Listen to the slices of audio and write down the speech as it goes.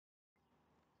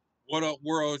What up,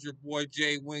 world? It's your boy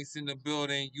Jay Winks in the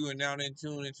building. You are now in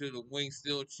tune into the Wink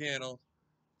Steel channel.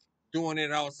 Doing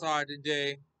it outside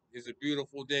today. It's a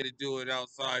beautiful day to do it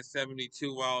outside.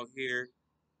 72 out here.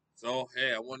 So,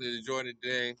 hey, I wanted to enjoy the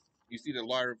day. You see the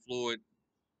lighter fluid.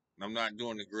 I'm not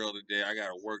doing the grill today. I got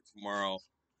to work tomorrow.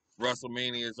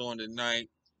 WrestleMania is on tonight,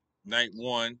 night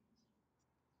one.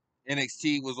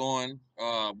 NXT was on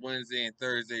Wednesday and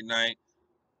Thursday night.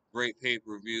 Great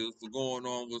pay-per-views. So going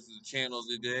on with the channel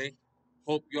today.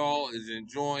 Hope y'all is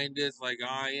enjoying this like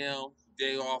I am.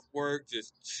 Day off work,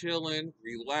 just chilling,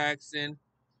 relaxing.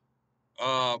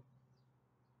 Uh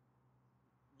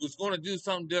was gonna do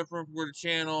something different for the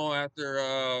channel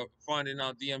after finding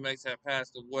out DMX had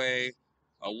passed away.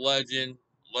 A legend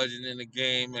in the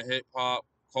game of hip hop,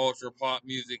 culture, pop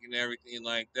music and everything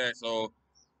like that. So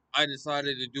I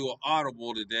decided to do an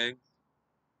audible today.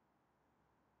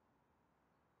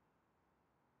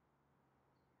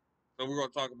 So we're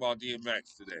gonna talk about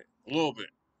DMX today. A little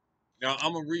bit. Now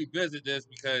I'm gonna revisit this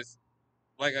because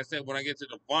like I said, when I get to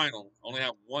the vinyl, I only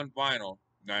have one vinyl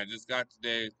that I just got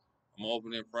today. I'm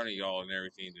opening in front of y'all and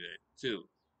everything today, too.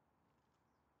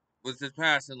 With this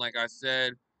passing, like I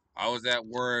said, I was at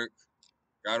work,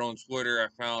 got on Twitter,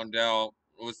 I found out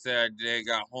it was sad day,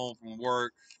 got home from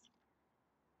work,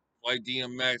 like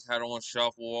DMX had on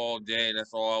shuffle all day.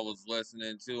 That's all I was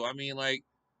listening to. I mean, like,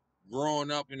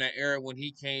 growing up in that era when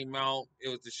he came out, it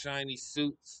was the shiny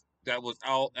suits that was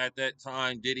out at that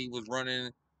time. Diddy was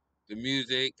running the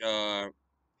music, and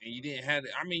you didn't have.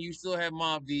 I mean, you still had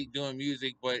Mobb Deep doing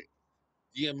music, but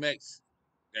DMX,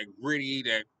 that gritty,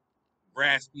 that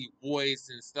raspy voice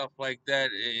and stuff like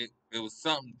that, it was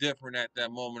something different at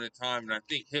that moment in time, and I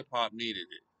think hip hop needed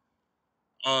it.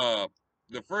 Uh,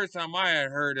 the first time I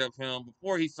had heard of him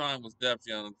before he signed with Def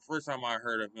Jam, the first time I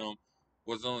heard of him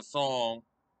was on a song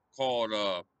called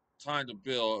 "Time to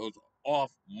Build." It was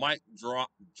off Mike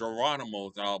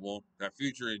Geronimo's album that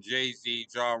featured Jay Z,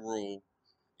 Ja Rule,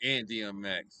 and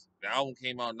DMX. The album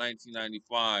came out in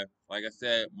 1995. Like I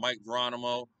said, Mike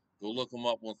Geronimo, go look him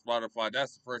up on Spotify.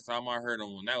 That's the first time I heard him.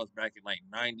 And that was back in like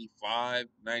 95,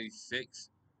 96.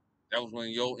 That was when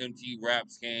Yo MT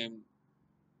Raps came.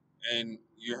 And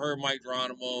you heard Mike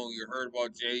Geronimo, you heard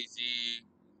about Jay Z.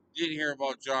 Didn't hear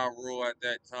about Ja Rule at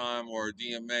that time or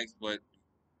DMX, but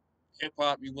hip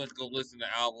hop, you went to go listen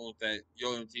to albums that Yo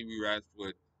MTV Raps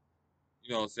would,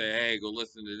 say, hey, go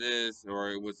listen to this,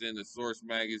 or it was in the Source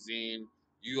magazine.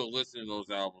 You go listen to those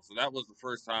albums. So that was the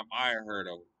first time I heard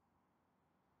of him.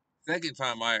 Second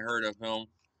time I heard of him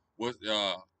was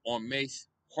on Mace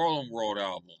Harlem World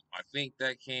album. I think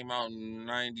that came out in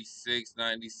 96,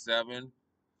 97.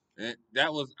 And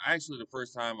that was actually the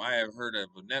first time I have heard of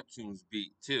a Neptune's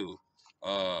beat too.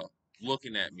 Uh,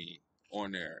 Looking at me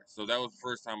on there. So that was the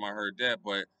first time I heard that.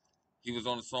 But he was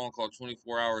on a song called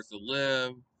 24 Hours to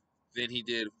Live. Then he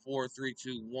did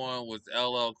 4321 with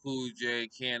LL Cool J,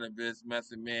 Cannabis,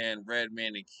 Method Man,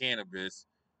 Redman, and Cannabis.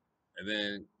 And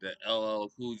then the LL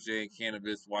Cool J and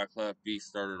Cannabis Wyclef beat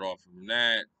started off from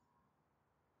that.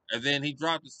 And then he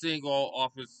dropped a single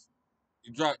off his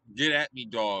he dropped Get At Me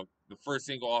Dog. The first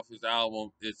single off his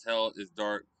album is Hell is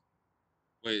Dark.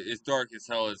 Wait, it's dark as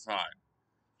hell is hot.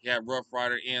 He had Rough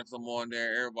Rider Anthem on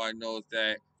there. Everybody knows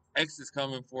that. X is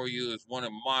Coming For You is one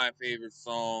of my favorite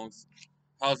songs.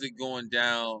 How's It Going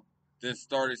Down? Then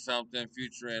Started Something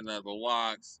featuring the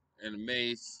Locks and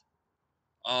Mace.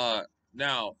 Uh,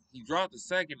 Now he dropped the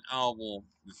second album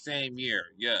the same year.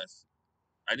 Yes,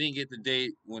 I didn't get the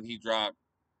date when he dropped.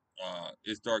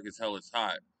 It's Dark as Hell is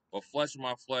Hot. But Flesh of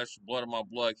My Flesh, Blood of My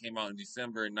Blood came out in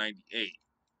December of '98.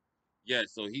 Yeah,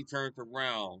 so he turned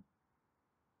around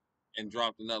and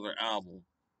dropped another album.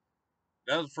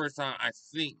 That was the first time I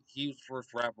think he was the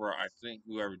first rapper I think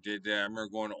who ever did that. I remember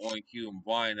going to OnQ and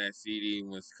buying that CD and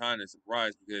was kind of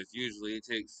surprised because usually it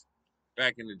takes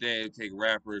back in the day it would take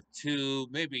rappers two,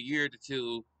 maybe a year to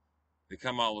two to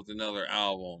come out with another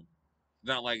album.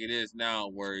 Not like it is now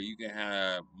where you can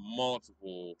have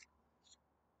multiple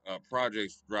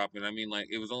projects dropping. I mean, like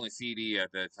it was only CD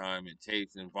at that time and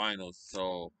tapes and vinyls,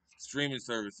 so streaming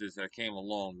services that came a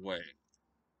long way.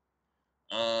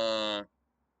 Uh,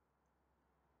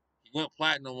 he went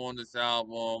platinum on this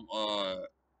album.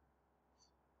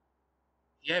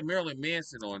 He had Marilyn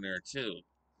Manson on there too.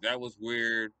 That was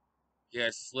weird. He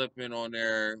had Slippin' on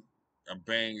there, a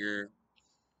banger.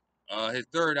 His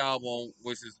third album,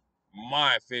 which is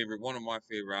my favorite, one of my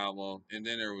favorite albums, and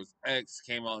then there was X,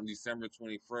 came out on December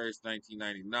 21st,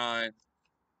 1999.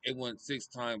 It went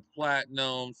 6-time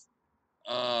platinums.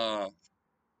 Uh,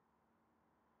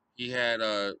 he had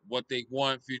What They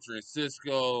Want featuring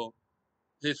Cisco.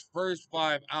 His first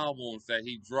 5 albums that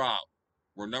he dropped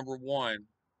were number one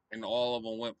and all of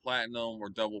them went platinum or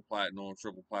double platinum,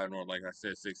 triple platinum, or like I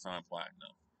said, 6 time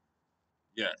platinum.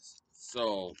 Yes.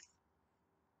 So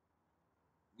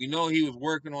we know he was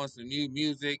working on some new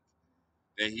music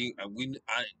that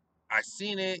I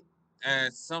seen it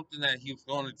as something that he was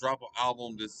going to drop an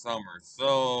album this summer.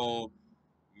 So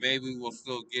maybe we'll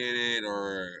still get it,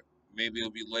 or maybe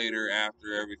it'll be later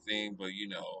after everything. But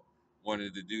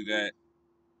wanted to do that.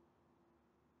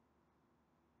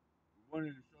 Wanted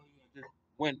to show you. I just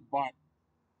went bought.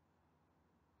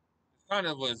 It's kind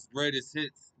of his greatest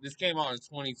hits. This came out in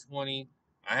 2020.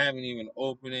 I haven't even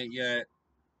opened it yet.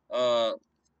 Uh,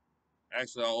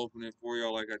 Actually, I'll open it for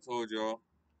y'all, like I told y'all.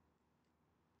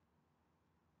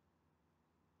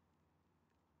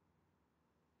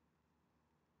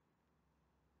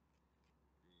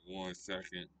 1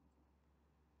 second.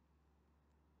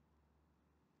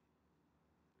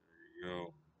 There you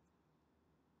go.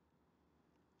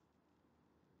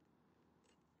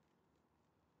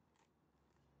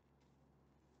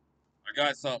 I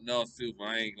got something else too, but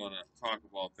I ain't gonna talk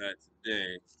about that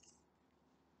today.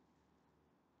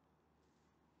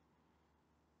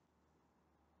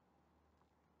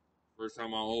 First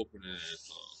time I'm opening it,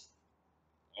 so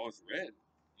oh, it's red.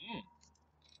 Mm.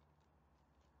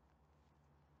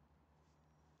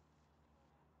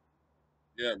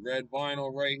 Yeah, red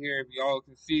vinyl right here. If y'all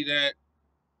can see that,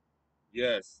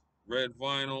 yes, red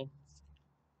vinyl.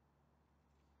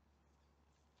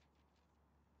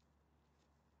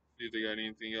 See if they got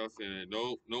anything else in it.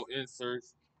 Nope, no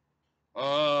inserts.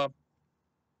 Uh,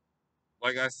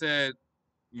 like I said,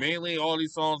 mainly all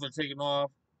these songs are taken off.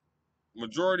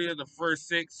 Majority of the first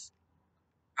 6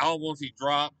 albums he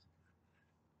dropped.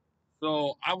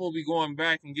 So I will be going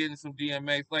back and getting some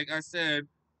DMX. Like I said,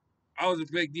 I was a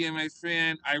big DMX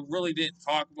fan. I really didn't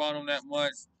talk about him that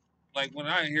much. Like when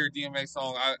I hear DMX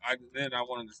song, I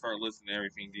wanted to start listening to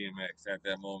everything DMX at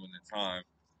that moment in time.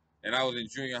 And I was in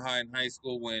junior high and high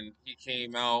school when he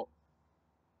came out.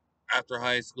 After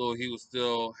high school, he was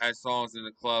still had songs in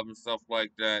the club and stuff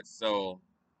like that. So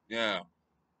yeah,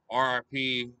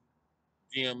 R.I.P.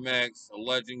 DMX, a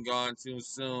legend gone too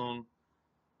soon.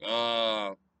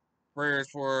 Uh, Prayers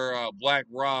for Black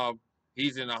Rob.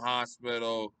 He's in the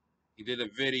hospital. He did a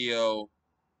video,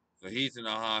 so he's in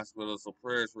the hospital. So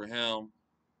prayers for him.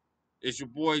 It's your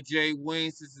boy Jay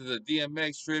Wings. This is a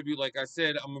DMX tribute. Like I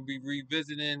said, I'm gonna be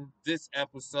revisiting this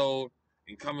episode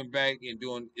and coming back and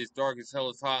doing It's Dark as Hell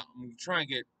is Hot. I'm gonna try and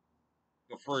get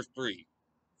the first 3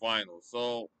 finals.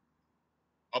 So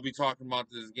I'll be talking about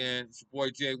this again. It's your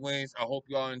boy Jay Wings. I hope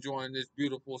y'all enjoying this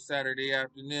beautiful Saturday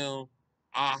afternoon.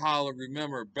 I holla,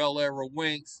 remember Bel Air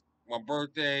Winks, my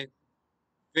birthday.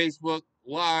 Facebook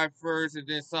Live first, and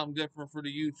then something different for the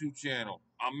YouTube channel.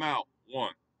 I'm out.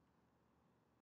 One.